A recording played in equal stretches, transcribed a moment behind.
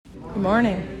Good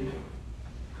morning.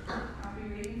 I'll be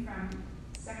reading from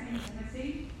 2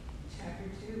 Timothy chapter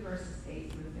 2, verses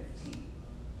 8 through 15.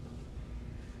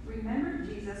 Remember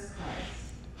Jesus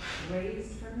Christ,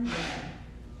 raised from the dead,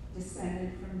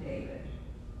 descended from David.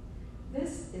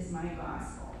 This is my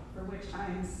gospel, for which I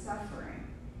am suffering,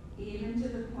 even to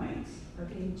the point of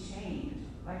being chained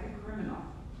like a criminal.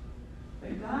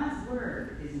 But God's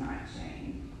word is not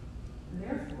chained.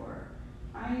 Therefore,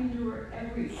 I endure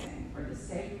everything for the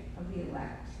sake of the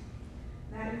elect,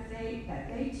 that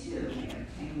they too may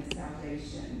obtain the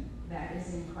salvation that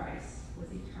is in Christ with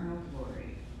eternal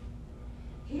glory.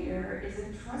 Here is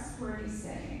a trustworthy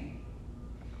saying: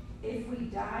 if we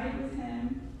die with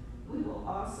him, we will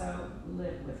also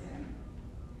live with him.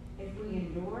 If we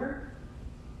endure,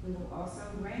 we will also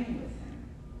reign with him.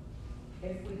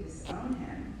 If we disown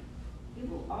him, he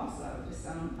will also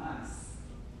disown us.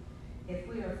 If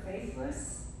we are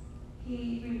faithless,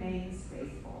 he remains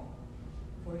faithful,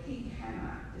 for he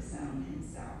cannot disown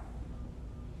himself.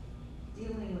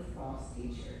 Dealing with false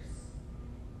teachers,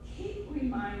 keep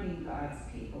reminding God's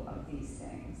people of these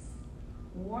things.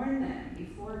 Warn them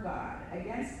before God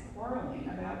against quarreling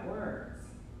about words.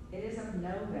 It is of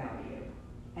no value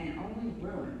and only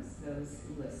ruins those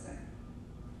who listen.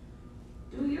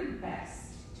 Do your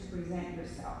best to present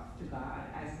yourself to God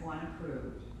as one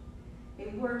approved,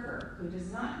 a worker who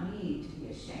does not need to be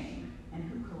ashamed and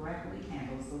who correctly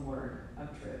handles the word of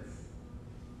truth,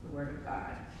 the word of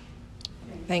God.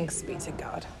 Thanks be to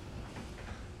God.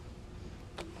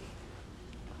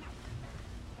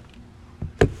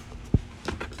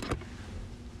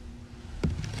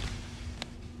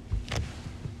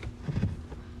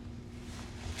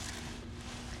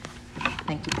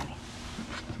 Thank you, Penny.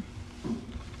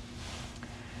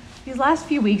 These last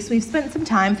few weeks, we've spent some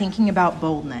time thinking about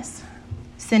boldness.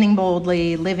 Sinning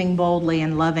boldly, living boldly,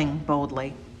 and loving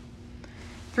boldly.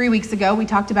 3 weeks ago, we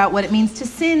talked about what it means to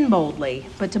sin boldly,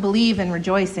 but to believe and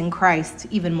rejoice in Christ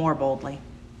even more boldly.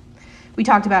 We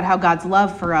talked about how God's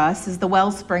love for us is the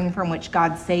wellspring from which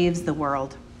God saves the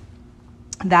world.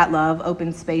 That love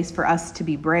opens space for us to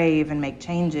be brave and make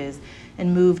changes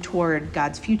and move toward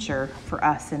God's future for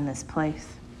us in this place.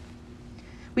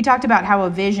 We talked about how a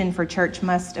vision for church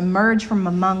must emerge from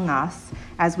among us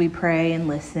as we pray and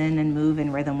listen and move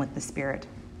in rhythm with the Spirit.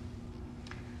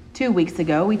 2 weeks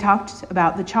ago, we talked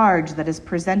about the charge that is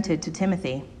presented to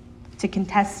Timothy to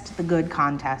contest the good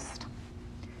contest.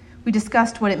 We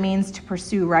discussed what it means to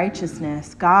pursue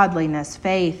righteousness, godliness,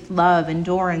 faith, love,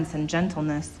 endurance, and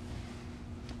gentleness.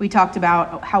 We talked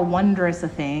about how wondrous a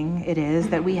thing it is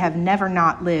that we have never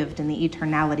not lived in the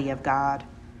eternality of God,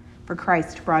 for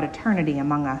Christ brought eternity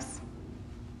among us.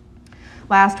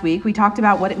 Last week, we talked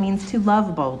about what it means to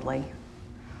love boldly.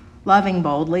 Loving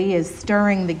boldly is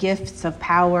stirring the gifts of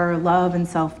power, love, and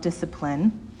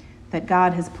self-discipline that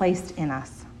God has placed in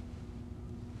us.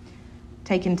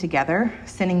 Taken together,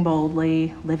 sinning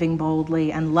boldly, living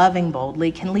boldly, and loving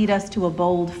boldly can lead us to a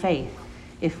bold faith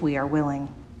if we are willing.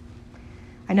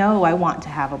 I know I want to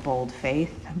have a bold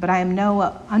faith, but I am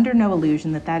under no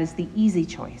illusion that that is the easy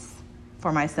choice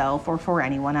for myself or for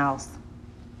anyone else.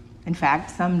 In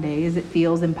fact, some days it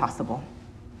feels impossible.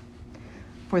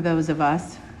 For those of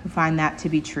us who find that to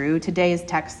be true, today's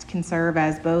text can serve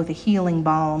as both a healing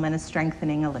balm and a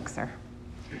strengthening elixir.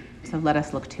 So let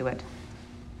us look to it.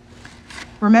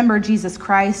 Remember Jesus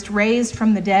Christ, raised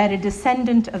from the dead, a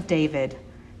descendant of David.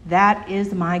 That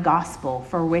is my gospel,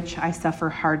 for which I suffer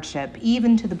hardship,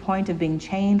 even to the point of being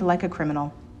chained like a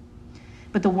criminal.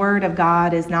 But the word of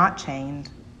God is not chained.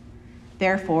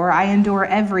 Therefore, I endure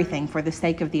everything for the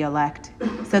sake of the elect,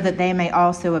 so that they may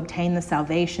also obtain the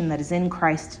salvation that is in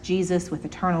Christ Jesus with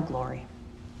eternal glory.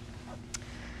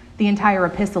 The entire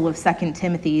epistle of 2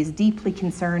 Timothy is deeply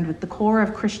concerned with the core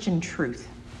of Christian truth.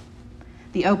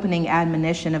 The opening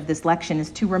admonition of this lection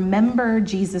is to remember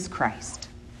Jesus Christ.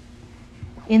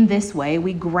 In this way,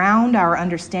 we ground our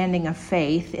understanding of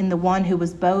faith in the one who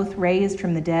was both raised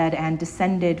from the dead and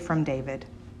descended from David.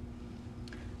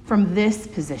 From this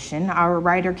position, our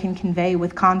writer can convey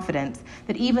with confidence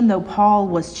that even though Paul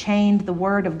was chained, the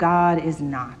word of God is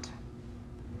not.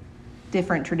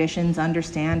 Different traditions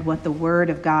understand what the word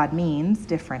of God means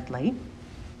differently.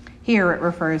 Here it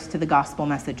refers to the gospel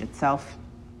message itself.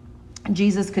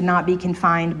 Jesus could not be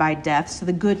confined by death, so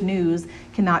the good news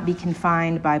cannot be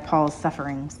confined by Paul's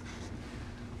sufferings.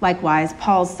 Likewise,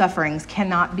 Paul's sufferings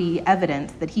cannot be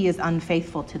evidence that he is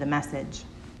unfaithful to the message.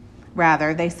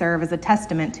 Rather, they serve as a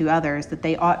testament to others that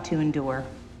they ought to endure.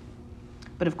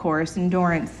 But of course,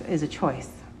 endurance is a choice.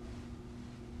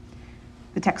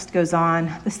 The text goes on,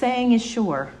 the saying is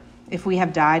sure. If we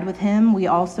have died with him, we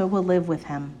also will live with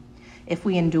him. If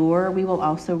we endure, we will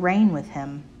also reign with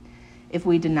him. If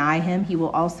we deny him, he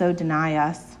will also deny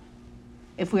us.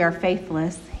 If we are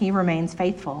faithless, he remains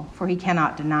faithful, for he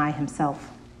cannot deny himself.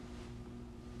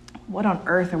 What on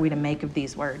earth are we to make of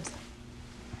these words?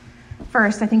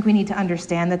 First, I think we need to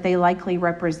understand that they likely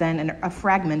represent a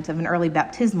fragment of an early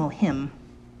baptismal hymn.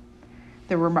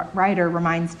 The writer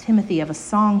reminds Timothy of a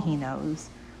song he knows,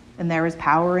 and there is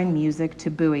power in music to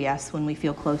buoy us when we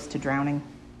feel close to drowning.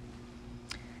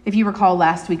 If you recall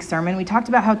last week's sermon, we talked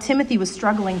about how Timothy was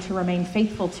struggling to remain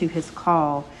faithful to his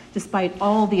call, despite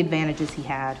all the advantages he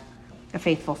had: a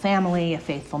faithful family, a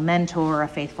faithful mentor, a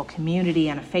faithful community,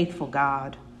 and a faithful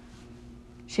God.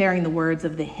 Sharing the words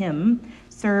of the hymn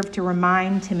served to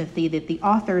remind Timothy that the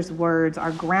author's words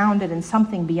are grounded in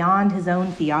something beyond his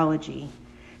own theology,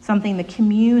 something the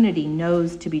community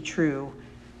knows to be true,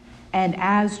 and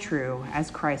as true as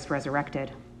Christ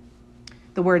resurrected.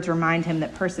 The words remind him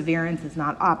that perseverance is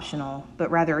not optional, but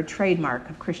rather a trademark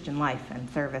of Christian life and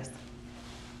service.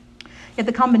 Yet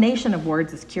the combination of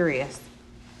words is curious.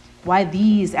 Why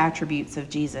these attributes of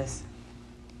Jesus?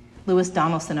 Lewis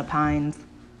Donaldson opines,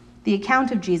 the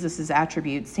account of Jesus'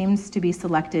 attributes seems to be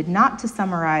selected not to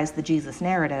summarize the Jesus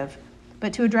narrative,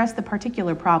 but to address the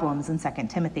particular problems in 2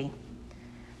 Timothy.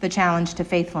 The challenge to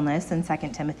faithfulness in 2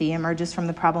 Timothy emerges from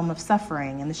the problem of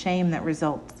suffering and the shame that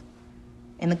results.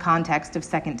 In the context of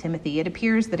 2 Timothy, it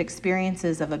appears that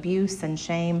experiences of abuse and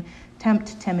shame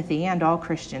tempt Timothy and all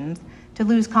Christians to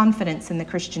lose confidence in the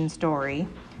Christian story,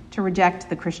 to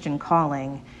reject the Christian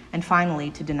calling, and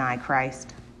finally to deny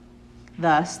Christ.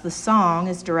 Thus, the song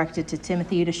is directed to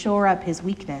Timothy to shore up his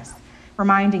weakness,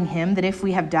 reminding him that if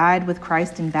we have died with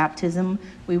Christ in baptism,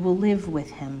 we will live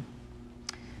with him.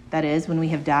 That is, when we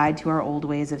have died to our old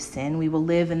ways of sin, we will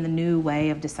live in the new way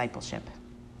of discipleship.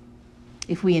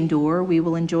 If we endure, we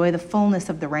will enjoy the fullness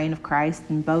of the reign of Christ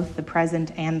in both the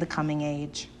present and the coming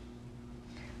age.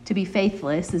 To be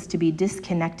faithless is to be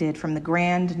disconnected from the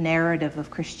grand narrative of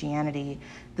Christianity,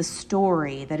 the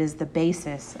story that is the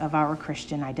basis of our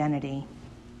Christian identity.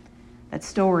 That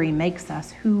story makes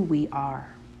us who we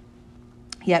are.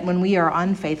 Yet when we are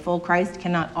unfaithful, Christ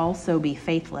cannot also be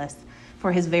faithless,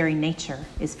 for his very nature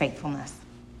is faithfulness.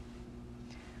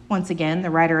 Once again, the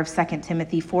writer of 2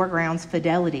 Timothy foregrounds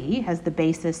fidelity as the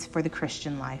basis for the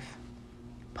Christian life.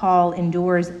 Paul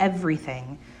endures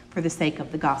everything for the sake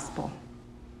of the gospel,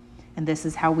 and this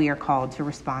is how we are called to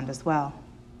respond as well.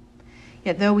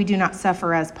 Yet though we do not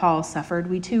suffer as Paul suffered,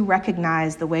 we too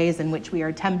recognize the ways in which we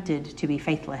are tempted to be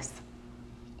faithless.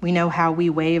 We know how we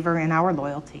waver in our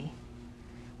loyalty.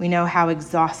 We know how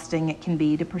exhausting it can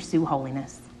be to pursue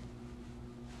holiness.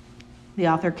 The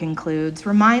author concludes,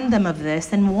 remind them of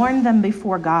this and warn them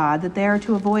before God that they are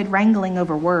to avoid wrangling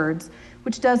over words,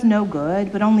 which does no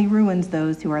good, but only ruins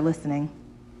those who are listening.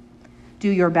 Do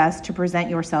your best to present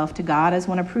yourself to God as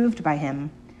one approved by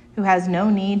him, who has no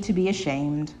need to be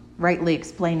ashamed, rightly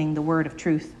explaining the word of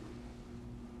truth.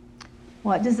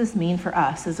 What does this mean for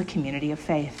us as a community of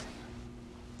faith?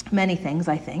 Many things,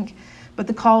 I think, but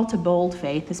the call to bold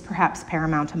faith is perhaps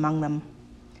paramount among them.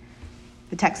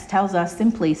 The text tells us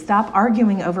simply, stop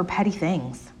arguing over petty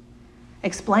things.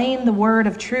 Explain the word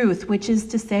of truth, which is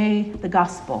to say, the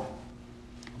gospel.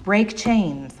 Break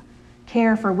chains.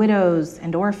 Care for widows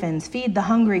and orphans. Feed the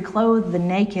hungry, clothe the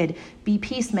naked. Be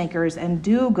peacemakers and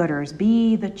do-gooders.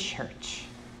 Be the church.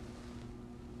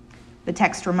 The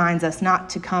text reminds us not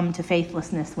to come to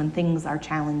faithlessness when things are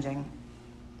challenging.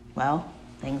 Well,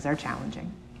 things are challenging.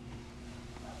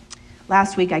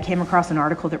 Last week, I came across an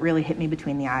article that really hit me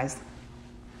between the eyes.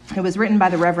 It was written by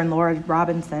the Reverend Laura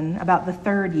Robinson about the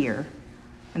third year,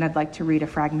 and I'd like to read a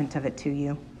fragment of it to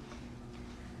you.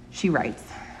 She writes,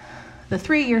 the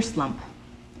 3-year slump,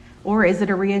 or is it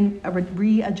a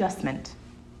readjustment,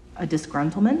 a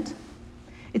disgruntlement?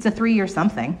 It's a 3-year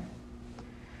something.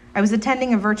 I was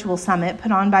attending a virtual summit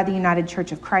put on by the United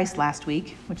Church of Christ last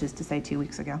week, which is to say 2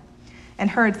 weeks ago, and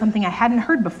heard something I hadn't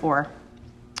heard before,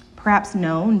 perhaps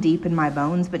known deep in my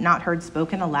bones, but not heard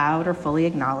spoken aloud or fully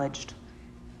acknowledged.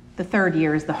 The third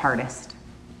year is the hardest.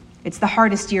 It's the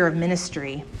hardest year of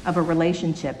ministry, of a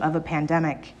relationship, of a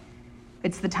pandemic.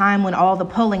 It's the time when all the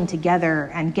pulling together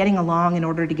and getting along in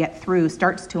order to get through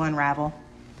starts to unravel.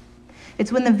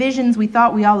 It's when the visions we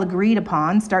thought we all agreed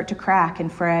upon start to crack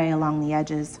and fray along the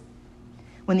edges.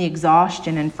 When the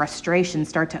exhaustion and frustration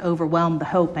start to overwhelm the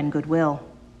hope and goodwill.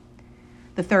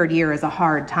 The third year is a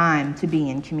hard time to be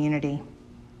in community.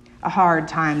 A hard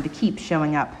time to keep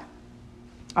showing up.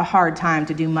 A hard time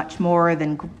to do much more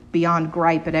than beyond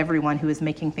gripe at everyone who is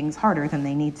making things harder than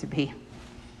they need to be.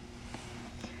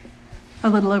 A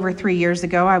little over 3 years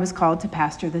ago, I was called to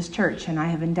pastor this church, and I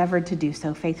have endeavored to do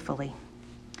so faithfully.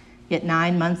 Yet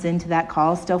 9 months into that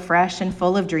call, still fresh and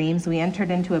full of dreams, we entered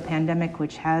into a pandemic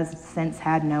which has since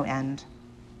had no end.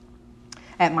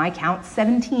 At my count,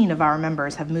 17 of our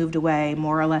members have moved away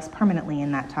more or less permanently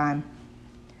in that time.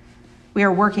 We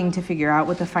are working to figure out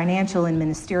what the financial and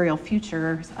ministerial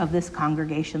futures of this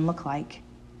congregation look like.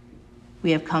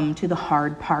 We have come to the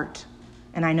hard part,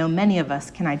 and I know many of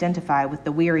us can identify with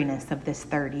the weariness of this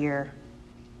third year.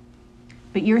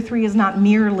 But year 3 is not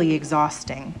merely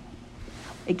exhausting.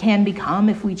 It can become,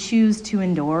 if we choose to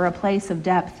endure, a place of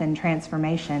depth and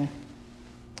transformation.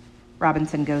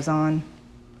 Robinson goes on,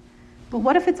 but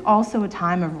what if it's also a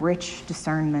time of rich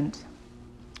discernment?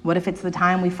 What if it's the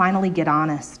time we finally get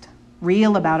honest,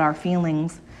 real about our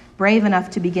feelings, brave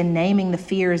enough to begin naming the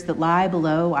fears that lie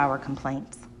below our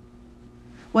complaints?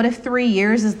 What if 3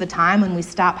 years is the time when we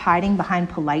stop hiding behind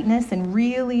politeness and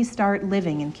really start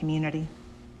living in community?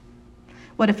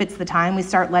 What if it's the time we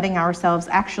start letting ourselves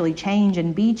actually change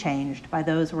and be changed by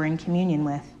those we're in communion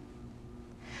with?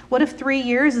 What if 3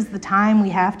 years is the time we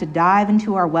have to dive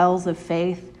into our wells of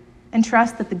faith and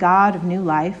trust that the God of new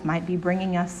life might be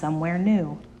bringing us somewhere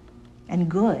new and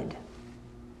good?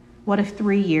 What if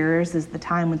 3 years is the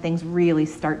time when things really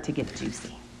start to get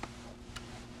juicy?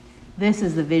 This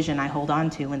is the vision I hold on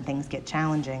to when things get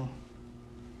challenging.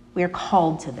 We are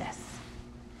called to this.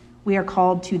 We are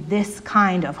called to this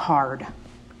kind of hard.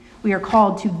 We are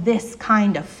called to this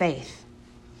kind of faith.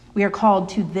 We are called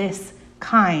to this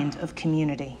kind of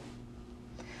community.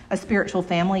 A spiritual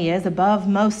family is, above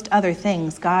most other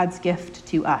things, God's gift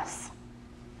to us.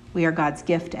 We are God's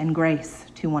gift and grace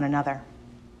to one another.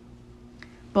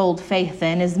 Bold faith,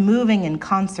 then, is moving in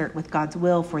concert with God's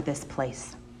will for this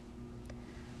place.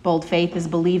 Bold faith is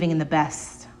believing in the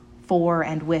best for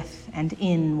and with and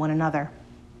in one another.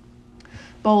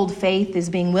 Bold faith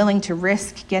is being willing to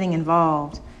risk getting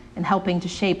involved and helping to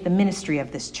shape the ministry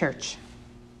of this church.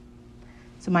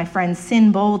 So my friends,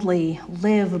 sin boldly,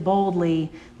 live boldly,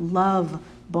 love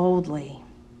boldly.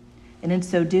 And in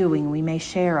so doing, we may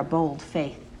share a bold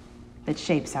faith that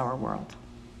shapes our world.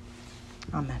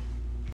 Amen.